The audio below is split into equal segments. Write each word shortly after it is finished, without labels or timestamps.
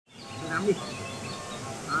tắm đi.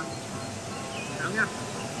 Đó. Tắm nhá.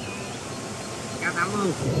 Cá tắm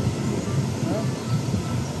không?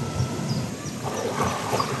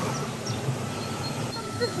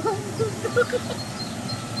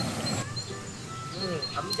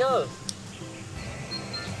 Ấm chưa?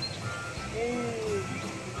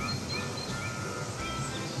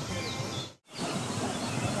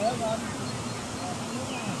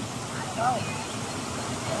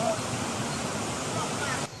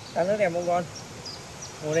 Tắm nước đẹp không con?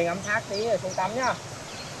 Ngồi đây ngắm thác tí rồi xuống tắm nhá.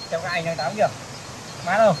 Xem các anh đang tắm kìa.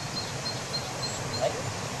 Mát không? Đấy.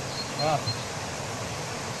 Đúng không?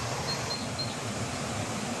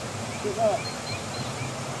 Được rồi.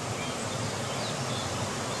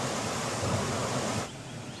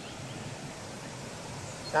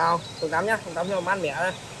 Sao? Xuống tắm nhá, xuống tắm cho mát mẻ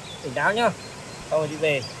đây. Tỉnh táo nhá. Xong rồi đi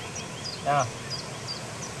về. Nào.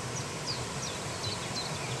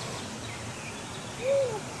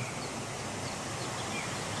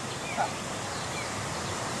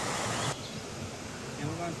 Em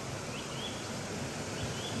con.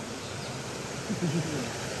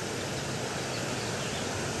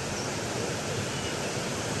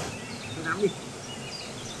 Xuống tắm đi.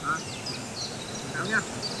 Đó. Xuống tắm nhá.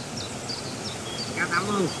 Cá tắm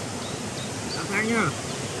không? Tắm sáng nhá.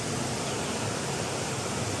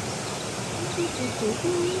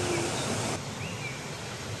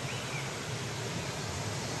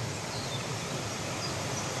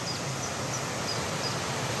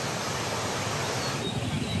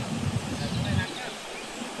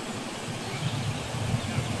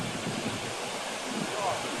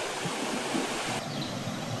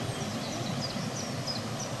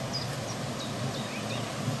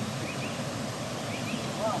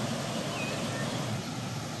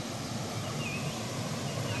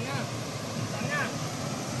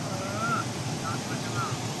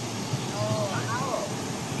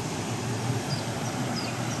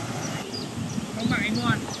 Không bằng anh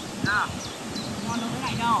Mon. Nào. Mon đâu cái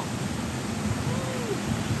này đâu.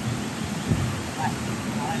 Đây,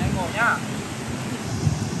 ở đây ngồi nhá.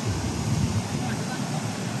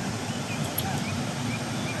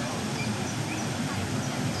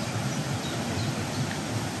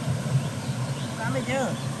 Dám đi chứ.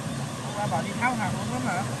 Hôm qua bảo đi thao hàng uống lắm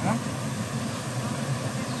hả? Hả?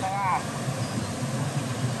 Sao à?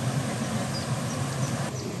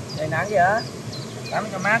 Trời nắng kìa. Tắm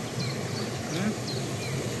cho mát. Ừ.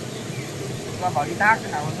 Qua bảo đi tác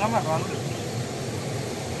cái nào lắm mà con.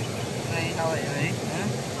 Đây sao vậy đấy? Ừ.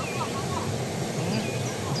 Ừ.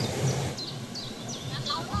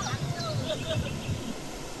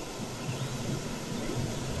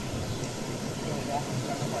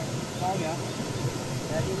 Sao vậy?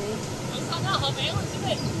 Để đi đi. Sao nó hở béo rồi chứ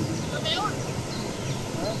đi. Hở béo à?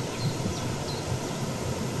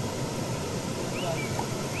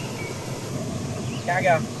 Cá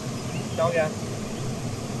kìa. Cho kìa.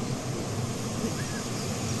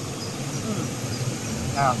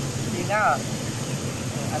 Nào, đi nhá.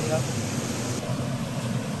 Ăn được.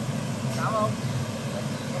 Táo không?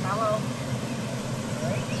 Có táo không?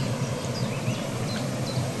 Đấy.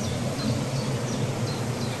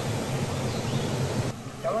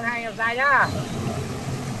 Cảm ơn hai em trai nhá. Ăn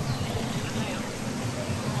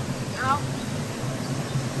không?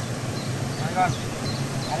 Ăn con.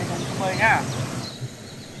 Ăn đi cùng mời nhá.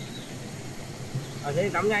 Ở thế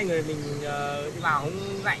tắm nhanh rồi mình đi vào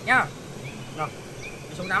không lạnh nhá. Nào,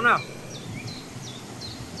 đi xuống tắm nào.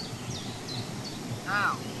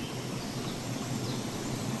 Nào.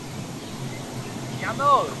 Kéo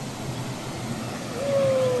thôi.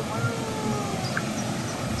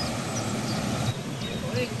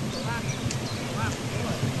 Xuống đi, xuống ra. Xuống ra, xuống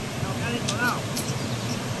rồi. Nào, kéo lên xuống nào.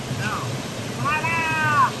 Nào. Qua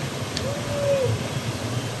nào.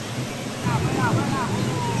 Nào, bắt nào, bắt nào.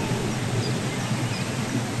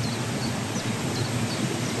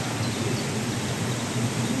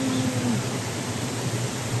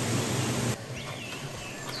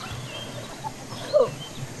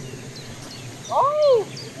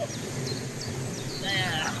 Đây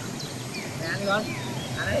à. Đây ăn đi con.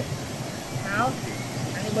 Ăn đi. Nào.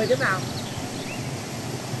 Ăn đi bơi tiếp nào.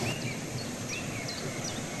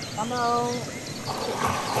 Cảm ơn.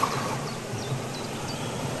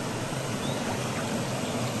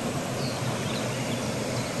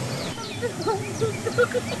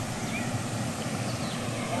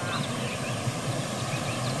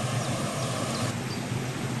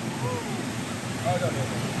 Rồi rồi rồi.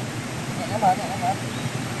 Nhẹ mở, nhẹ mở.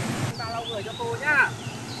 Ba lau người cho cô nhá.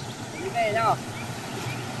 Đi về nhá.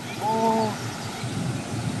 Ô.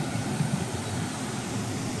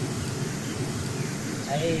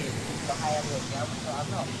 Đây, có hai em người kéo cho ấm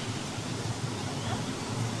rồi.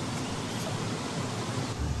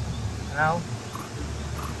 Không.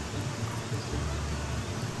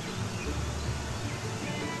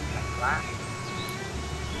 Quá.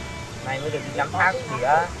 Này mới được đi ngắm thác thì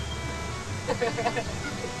á.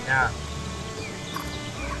 Nè.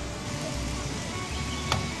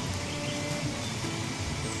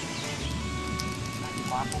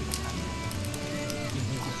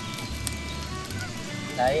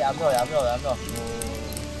 Đấy, ấm rồi, ấm rồi, ấm rồi.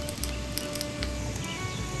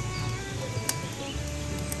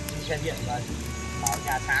 Xe điện là bảo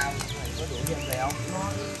nhà sao có đủ điện rồi không?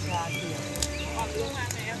 Có nhà điện. Còn lương hàng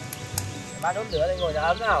này em. Ba đốt lửa đây ngồi cho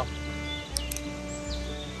ấm nào.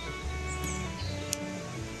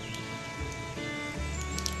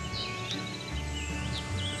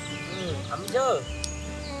 Ấm chứ.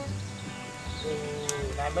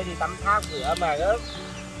 Này mới đi tắm thác rửa mà gớm.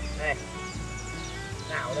 Này.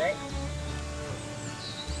 Nào đấy.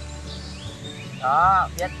 Đó,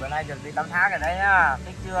 biết bữa nay được đi tắm thác ở đây nhá,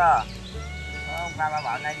 thích chưa? Ông bà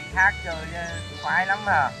bảo này đi thác chơi khoái lắm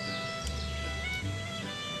mà.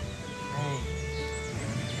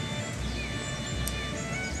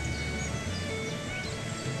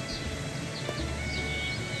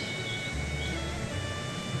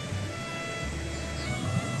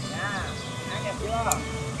 Nha, ăn đẹp chưa?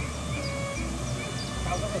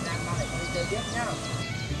 Sau có thời gian ba để con đi chơi tiếp nhá.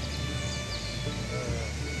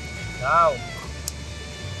 Đâu?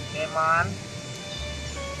 Nghe Mon.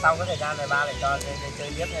 Sau cái thời gian này ba lại cho lên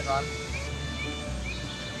chơi tiếp nha con.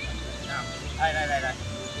 Nào, đây đây đây đây.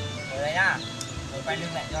 Ngồi đây nhá. Ngồi quay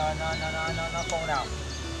lưng lại cho nó khô nào.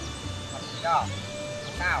 Cho.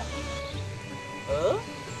 Sao? Ừ.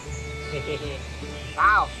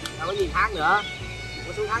 Sao? Sao có gì thác nữa?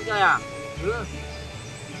 Có xuống thác chơi à? Ừ.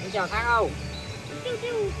 Muốn chào thác không?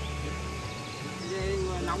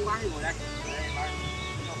 Nóng quá thì ngồi đây. Đây ba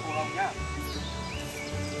cho khô lông nhá.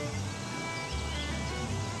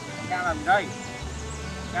 Ca làm gì đây?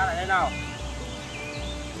 Ca lại đây nào.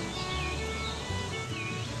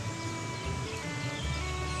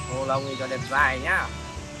 Khô lông thì cho đẹp dài nhá.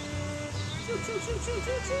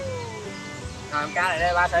 Em ca lại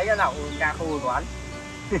đây ba thấy cái nào ca khô của anh.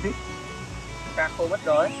 Ca khô mất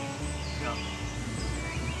rồi.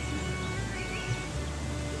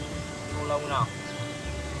 Khô lông nào.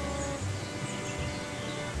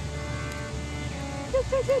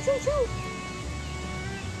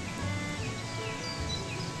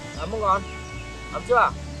 Ấm không con? Ấm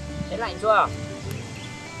chưa? Thấy lạnh chưa?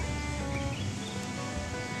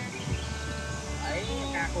 Đấy,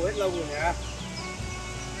 ca khô hết lông rồi nè.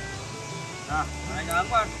 À, đây cho ấm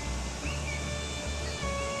con.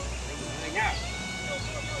 Đây nhá.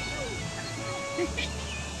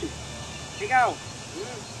 Thích không?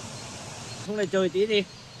 Hôm nay chơi tí đi.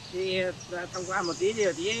 Đi tham quan một tí đi,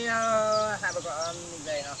 tí hai bà con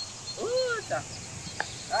về nào. Trời.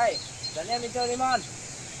 Đây, dẫn em đi chơi đi Mon.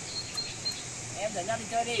 Em dẫn em đi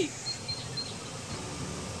chơi đi.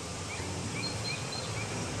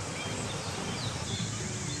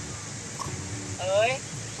 Ơi.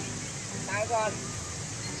 Sao con?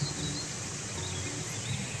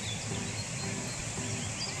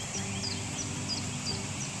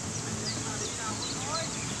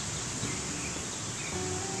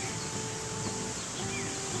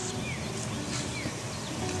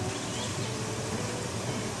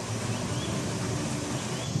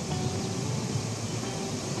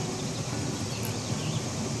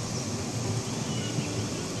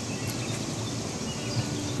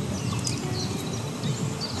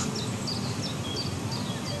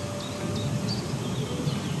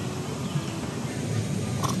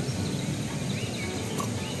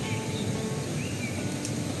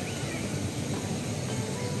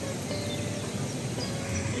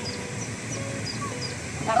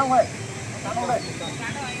 Cá đâu ơi? Cá đâu đây? Cá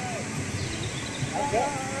đâu anh ơi? Đấy.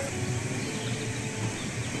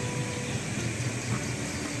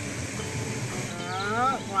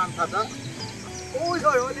 Đó, hoàn thật đó. Ui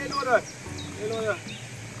trời ơi, lên luôn rồi. Lên luôn rồi.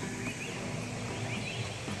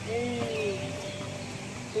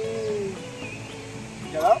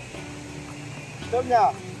 Chờ đó. Cơm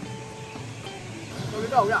nhờ. Tôi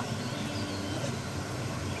đến đầu nhỉ?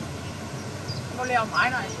 Nó leo mãi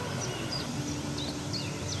này.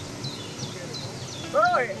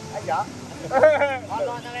 Ôi, anh vợ.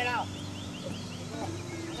 Con sang đây nào.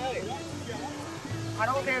 Anh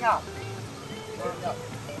nó ok nào.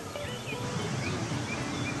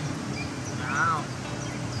 Nào.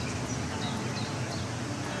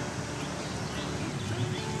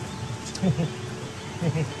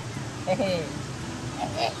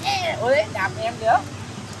 Ôi, đạp em nữa.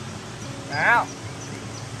 Nào.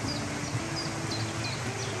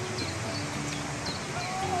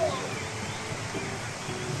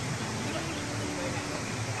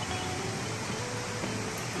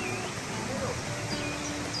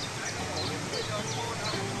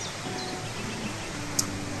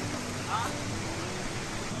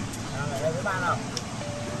 với ba nào.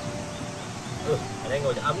 Ở đây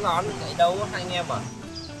ngồi cho ấm ngon, chạy đâu hai anh em à.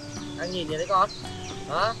 Đang nhìn gì đấy con?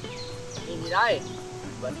 Hả? Nhìn gì đây?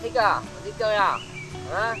 Vẫn thích à? Vẫn thích chơi à?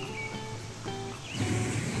 Hả?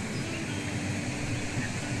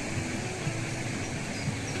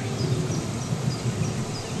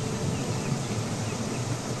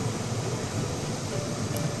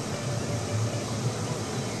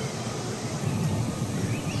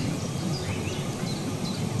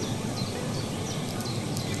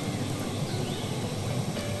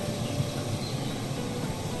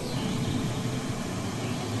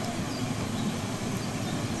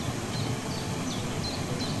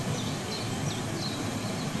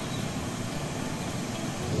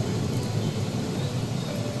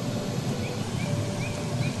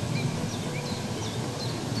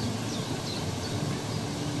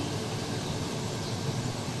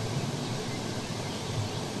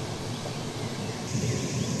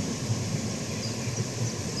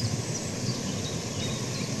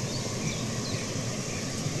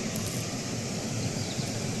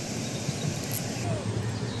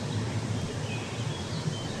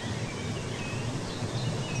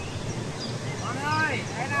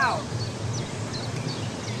 Đấy nào.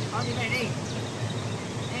 Con đi về đi.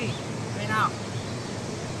 Đi, về nào.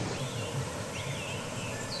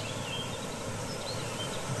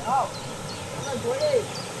 Đâu? Con lên cuối đi.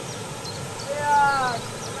 Kia,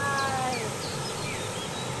 này.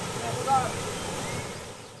 Nè các con.